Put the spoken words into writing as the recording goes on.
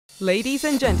Ladies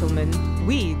and gentlemen,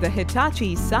 we, the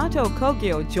Hitachi Sato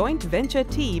Kogyo joint venture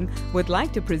team, would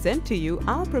like to present to you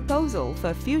our proposal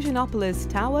for Fusionopolis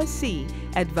Tower C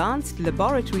Advanced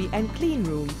Laboratory and Clean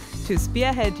Room to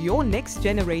spearhead your next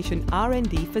generation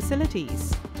R&D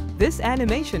facilities. This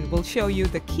animation will show you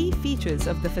the key features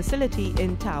of the facility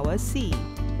in Tower C.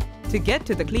 To get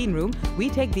to the clean room, we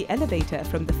take the elevator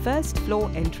from the first floor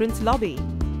entrance lobby.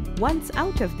 Once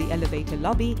out of the elevator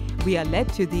lobby, we are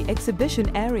led to the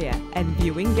exhibition area and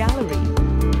viewing gallery.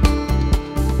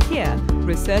 Here,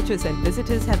 researchers and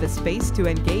visitors have a space to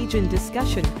engage in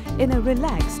discussion in a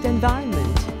relaxed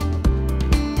environment.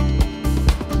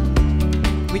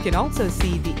 We can also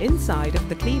see the inside of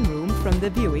the clean room from the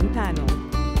viewing panel.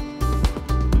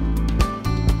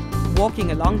 Walking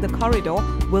along the corridor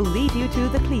will lead you to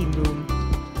the clean room.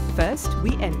 First,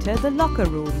 we enter the locker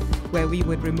room, where we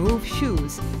would remove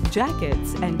shoes,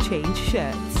 jackets and change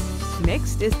shirts.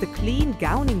 Next is the clean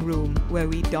gowning room, where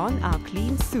we don our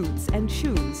clean suits and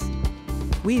shoes.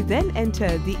 We then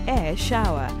enter the air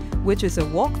shower, which is a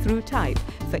walk-through type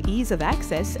for ease of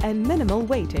access and minimal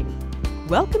waiting.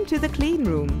 Welcome to the clean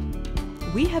room.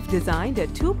 We have designed a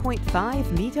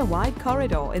 2.5-meter wide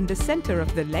corridor in the center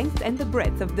of the length and the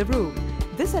breadth of the room.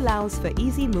 This allows for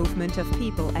easy movement of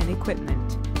people and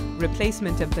equipment.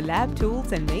 Replacement of the lab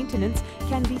tools and maintenance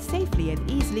can be safely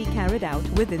and easily carried out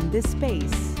within this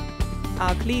space.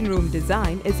 Our clean room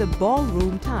design is a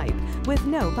ballroom type with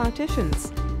no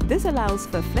partitions. This allows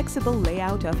for flexible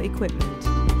layout of equipment.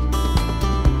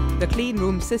 The clean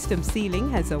room system ceiling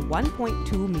has a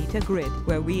 1.2-meter grid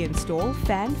where we install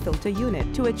fan filter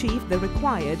unit to achieve the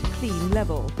required clean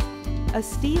level. A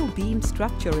steel beam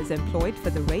structure is employed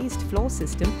for the raised floor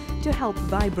system to help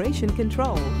vibration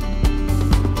control.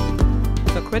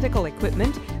 For critical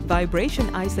equipment,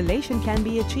 vibration isolation can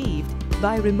be achieved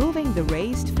by removing the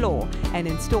raised floor and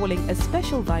installing a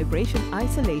special vibration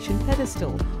isolation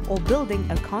pedestal or building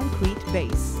a concrete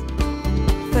base.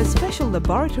 For special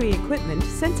laboratory equipment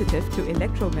sensitive to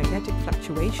electromagnetic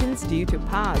fluctuations due to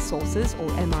power sources or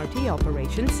MRT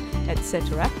operations,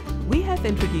 etc., we have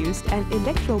introduced an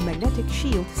electromagnetic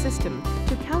shield system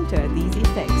to counter these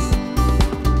effects.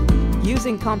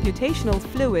 Using computational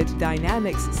fluid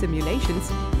dynamics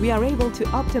simulations, we are able to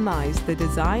optimize the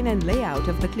design and layout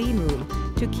of the clean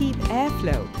room to keep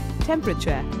airflow,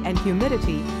 temperature and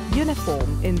humidity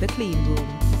uniform in the clean room.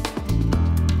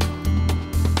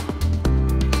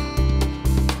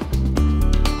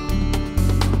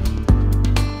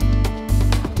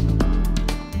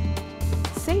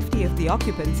 Safety of the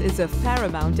occupants is of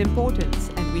paramount importance,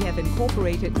 and we have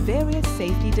incorporated various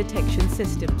safety detection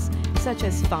systems such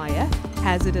as fire,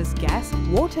 hazardous gas,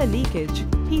 water leakage,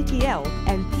 PTL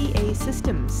and PA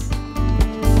systems.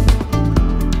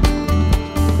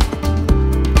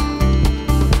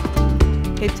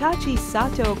 Hitachi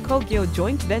Sato Kogyo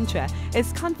joint venture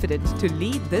is confident to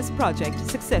lead this project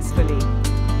successfully.